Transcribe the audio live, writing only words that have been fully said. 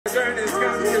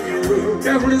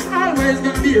devil is always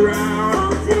gonna be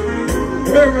around.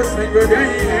 Every single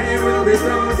day will be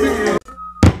something.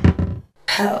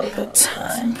 Pelpa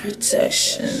time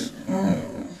protection.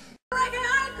 Like an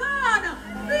icon,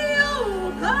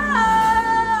 Bugle.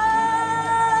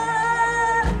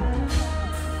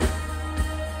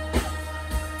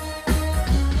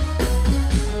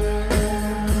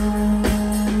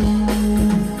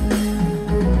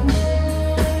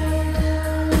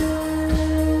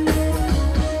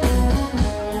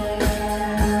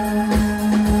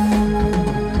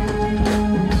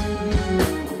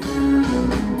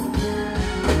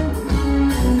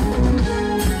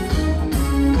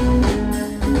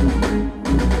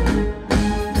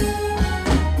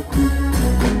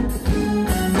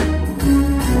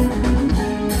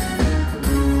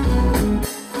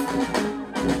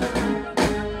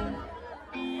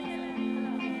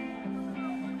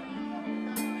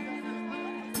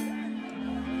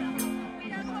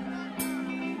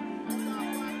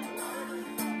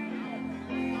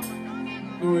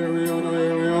 No, here we are, no,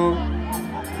 here we are.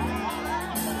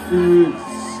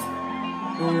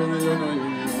 No, here we are, no, here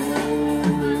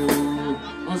we are.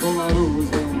 And some I lose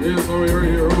them, yes, so we're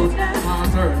heroes. I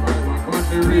turn my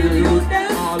country real youth. I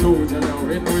lose them now,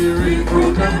 it we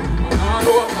recruit them. And I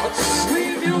know I'm not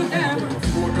review them.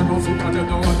 Smoking no soup, I just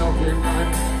don't want nothing, man.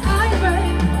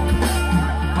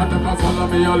 And them a follow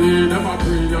me, I lead them, I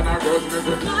pray and I grudge me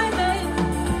to.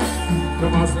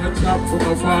 Them a set trap for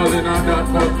my falling on that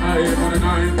but I am on a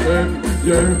 9-10.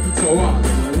 Yeah, so what?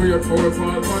 Wait for a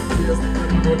fall one place,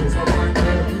 I'm go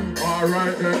disappointed.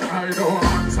 Alright then, I don't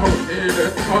answer, need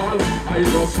it call. I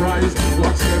just rise,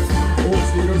 watch them. Oh,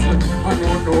 seriously, I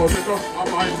don't know if I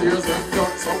might tears them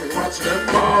done, so we watch them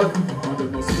fall. And them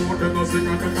no smoke, them no sing,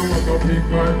 and them no want no big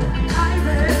man.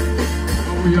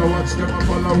 And we a watch them, I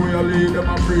follow, we a lead them,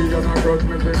 I free, and I grudge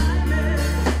me thing.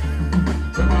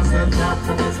 Them a set trap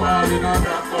for me falling on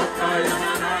that but I am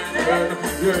a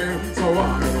 9-10. Yeah, so I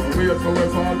wait for a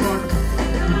fall man.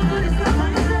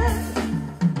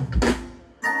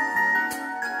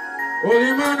 Holy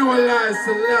Emmanuel lies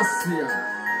Celestia.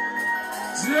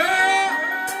 Yeah!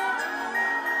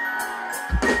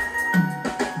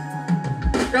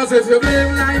 Cause if you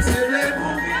blame lights, you blame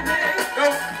Bugle. No,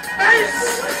 ice!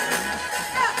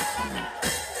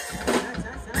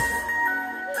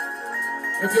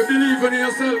 If you believe in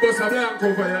yourself, bust a blank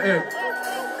over your head.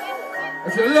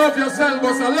 If you love yourself,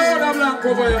 bust a load of blank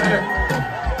over your head.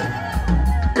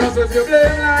 Cause if you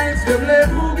blame lights, you blame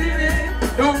Bugle.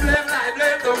 Don't blame light,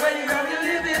 blame the way you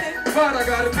live it. Father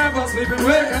God never sleeping,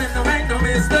 waking him to make no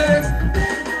mistakes.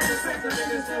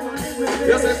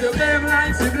 Yes, if you blame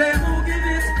lights, you blame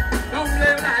Bugle. Don't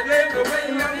blame light, blame the way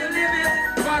you live it.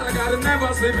 Father God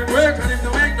never sleeping, waking him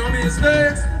to make no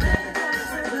mistakes.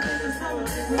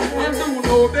 And do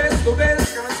no best, the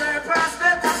best. Can I say past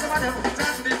that? Some of them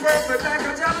trying to be perfect like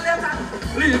a job letter.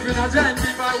 Live in a giant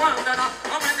deep by one, then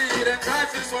I'm in need and try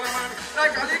to swallow man.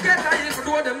 Like a alligator, if you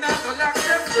do them now, to lock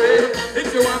them free.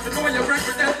 If you want to know your friend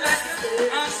with them like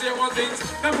and say one things,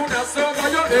 then put that serve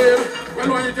on your head. Well,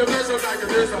 when you give yourself like a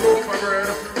place of loaf of bread.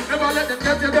 Never let them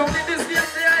get you down in this game,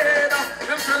 they head.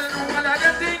 Them telling you what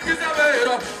they think is a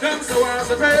better. Them so as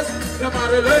a face, them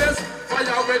are the less.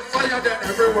 Fire with fire, then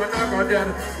everyone I got dead.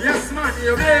 Yes, man,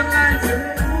 you blame light.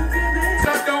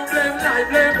 So don't blame light,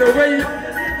 blame the way.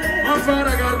 My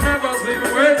Father God never sleep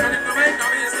away, and if you make a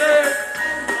mistake.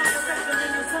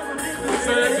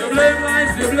 So if you blame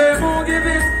light, you blame who give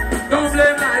it. Don't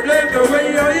blame light, blame the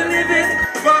way you live it.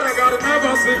 Father God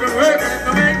never sleep away, and if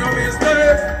you make no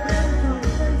mistake.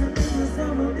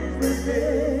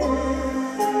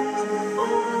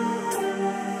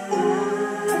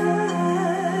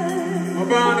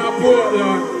 Born in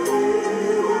Portland.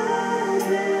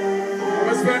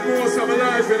 I spent most of my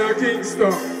life in a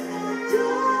Kingston.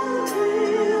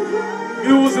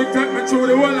 Music took me through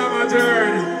the whole of my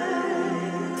journey.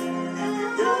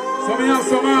 So me have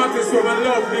some artists who I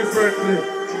love differently.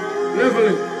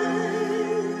 Leveling.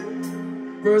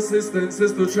 Persistence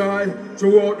is to try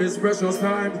throughout this precious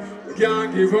time. You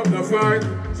can't give up the fight.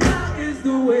 That is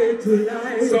the way to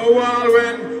life. So all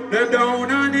when they're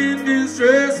down and in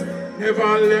distress,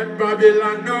 never let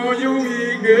Babylon know you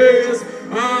weakness.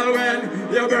 All when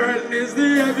your burden is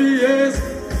the heaviest.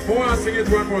 I want to sing it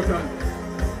one more time.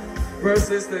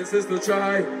 Persistence is to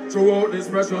try throughout this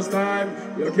precious time.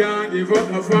 You can't give up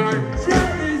the fight.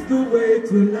 That is the way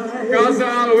to life. Cause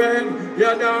all when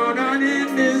you're down and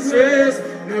in distress,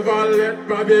 never let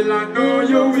Babylon know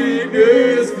your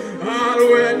weakness. All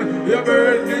when your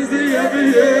burden is the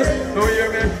heaviest. Now hear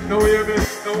me, now hear me,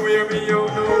 now hear me, you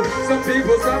know. Some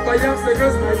people stop by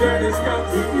obstacles, my journey's come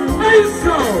to you. Hey,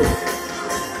 so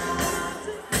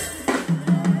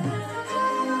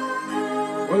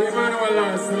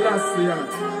see ya.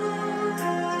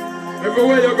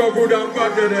 Everywhere you go, good and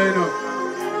bad there, you know.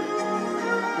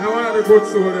 I want the good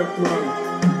soul them too, man.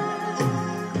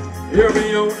 Hear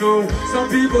me out now. Some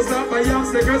people stop by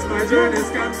obstacles, my journey's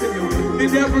continue. The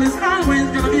devil is always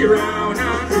gonna be around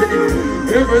and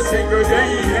continue. Every single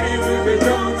day, he will be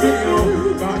daunting you.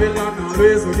 Babylon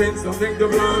always within something to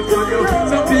blunt on you.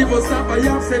 Some people stop by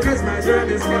obstacles, my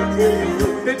journey's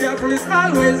continue. The devil is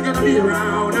always gonna be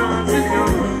around and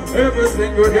continue. Every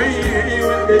single day, he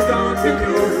will be daunting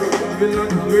you. Babylon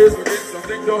always within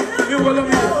something to you will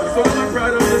me. So my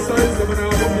pride on the side, so I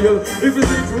have a feel. If you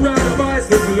think to ride a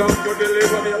bicycle, I'm gonna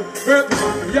deliver me. Hurt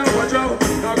man, yeah, watch out.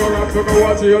 Now go up to go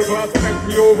watch your path. Make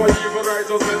me over evil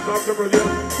righteousness of the brilliant.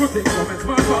 Good things come in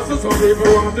smart passes, some people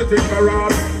want to think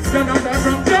around. Stand up there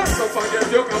from just so forget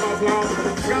you come off loud.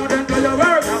 God enter your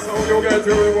work, that's how you get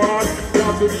your reward. You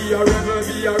have to be a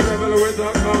rebel with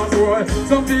a cause, boy.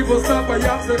 Some people stop by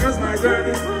obstacles, my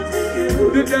journey.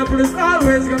 The devil is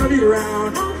always gonna be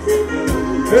around.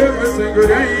 Every single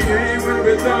day when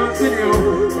we dancing you.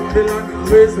 Babylon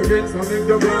always against something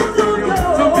to blunt on you.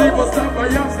 Some people stop by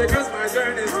obstacles, my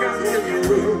journey's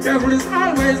continue. Devil is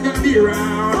always gonna be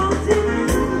around.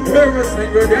 Every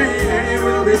single day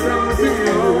when we dancing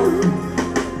you.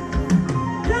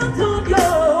 Don't go.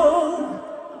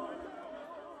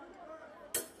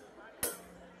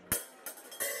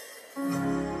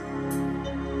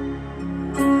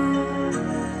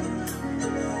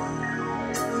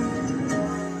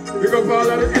 Pick up all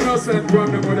of the innocent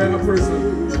one them with a person.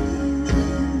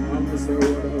 I'm gonna say what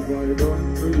have I done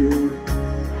to you?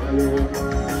 I'm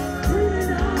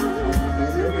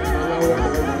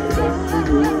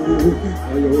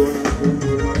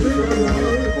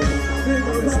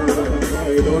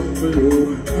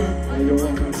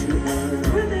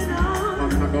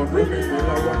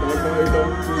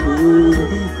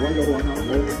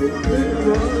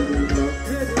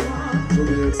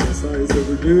gonna exercise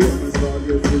every day and I start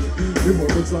get fit. The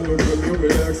moment salon will you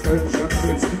with extension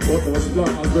fits. But as long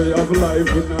as we have life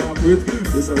we now quit.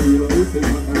 This a real life thing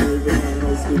and I even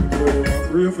know stick. But I'm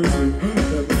pray for sleep.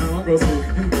 Let me now go sleep.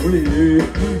 We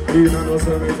clean and no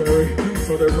cemetery.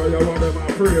 So the prayer what them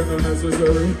are praying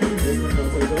unnecessary. It's me not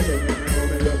take a time and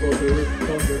me a buttery.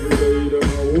 Cause every day them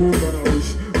a hope and a wish.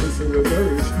 We see we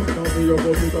perish. Now me a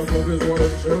bucket and love is what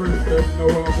I'm sharing. Them no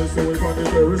harm to see we can be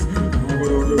perish. Now we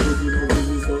don't live with you no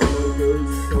business.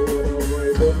 So what have I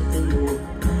done to you?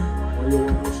 Why you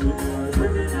wanna cheat my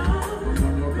criminal?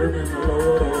 I'm not a criminal.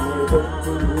 What have I done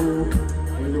to you?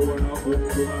 Why you wanna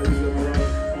compromise your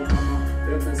life?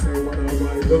 Let me say what have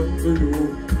I done to you?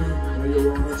 Why you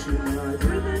wanna cheat my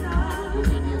criminal? I'm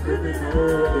not a criminal. What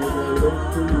have I done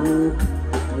to you?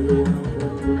 Why you wanna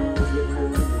compromise your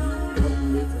life?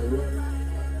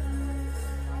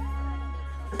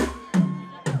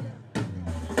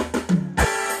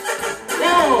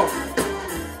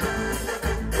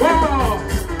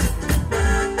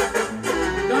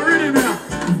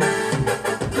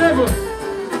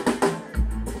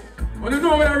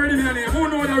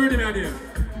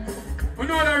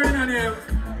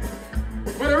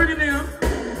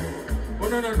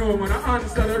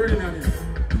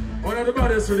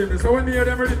 So when you hear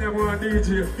them reading them, I want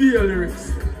DJ, feel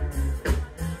lyrics.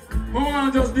 I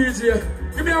want just DJ.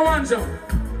 Give me a one shot.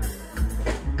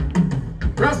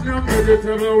 Rasnam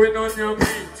vegetable, we on your meat.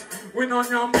 We on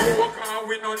your pork and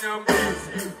we on your beef.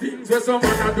 Things where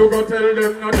someone had to go tell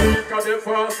them not to eat, cause the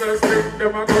fastest thing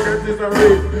them a go get is a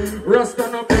rape.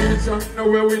 Rasta no beach and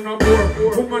nowhere we no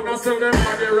more. Woman a sell them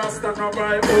for the Rasta no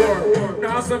buy more.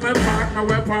 Now say me park now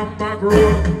we pan back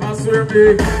road. I swear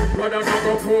me, brother no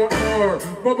go port more.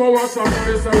 Bubba was up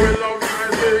this and we love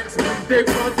nice things. Big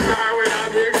fat guy with a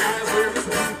big nice things.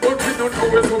 But we don't know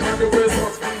where someone do this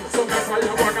us. So me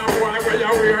fire one and why where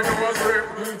you wear no strip.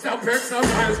 Stop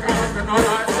exercise cause me no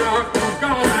like jam.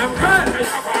 Cause I'm good and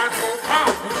you want to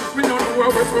come. We don't know where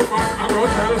we're so much I go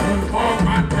tell. Oh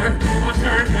man, I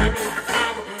turn them in the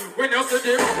cab. When you see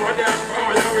them over there,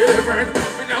 oh yeah we different.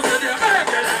 When you see them back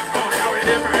there, oh yeah we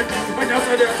different. When you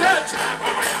see them touch,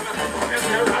 oh yeah, it's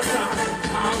a Rasta.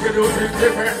 I'm gonna do things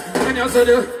different. When you see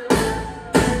them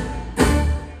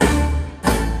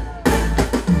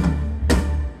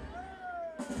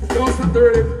don't stop the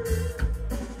rhythm.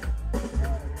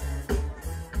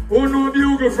 Oh no,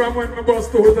 Bugle from when my boss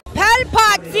told them.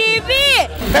 Pelpa TV!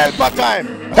 Pelpa time!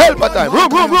 Pelpa time! Room!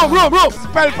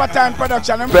 Pelpa time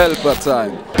production. Pelpa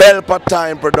time. Pelpa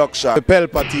time production.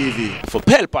 Pelpa TV. For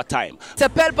Pelpa time. It's a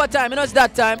Pelpa time, you know it's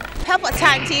that time. Pelpa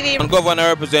time TV. I'm governor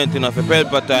representing of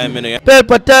Pelpa time, you know.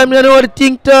 Pelpa time, you know what the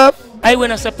thing tough? I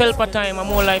when I say Pelpa time, I'm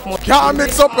more like more. Can't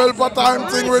mix up Pelpa time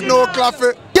thing with no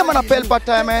coffee. Yeah, man, a Pelpa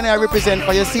time, and I represent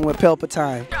for you. See, with Pelpa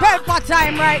time. Pelpa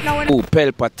time right now. Oh,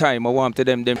 Pelpa time. I want to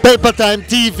them. Pelpa time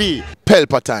TV.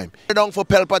 Pelpa time. Down for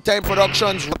Pelpa time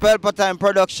productions. Pelpa time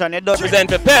production. It does Present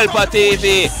for Pelpa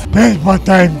TV. Pelpa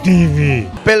time TV.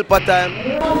 Pelpa time.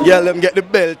 Yeah, let them get the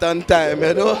belt on time,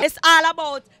 you know. It's all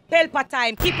about Pelpa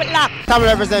time. Keep it locked. Come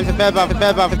represent for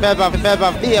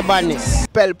Pelpa, be a badness.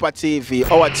 Pelpa TV,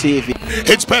 our TV.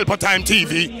 It's Pelpa time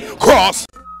TV. Cross.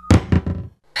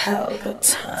 Pelpa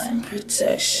time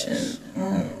protection.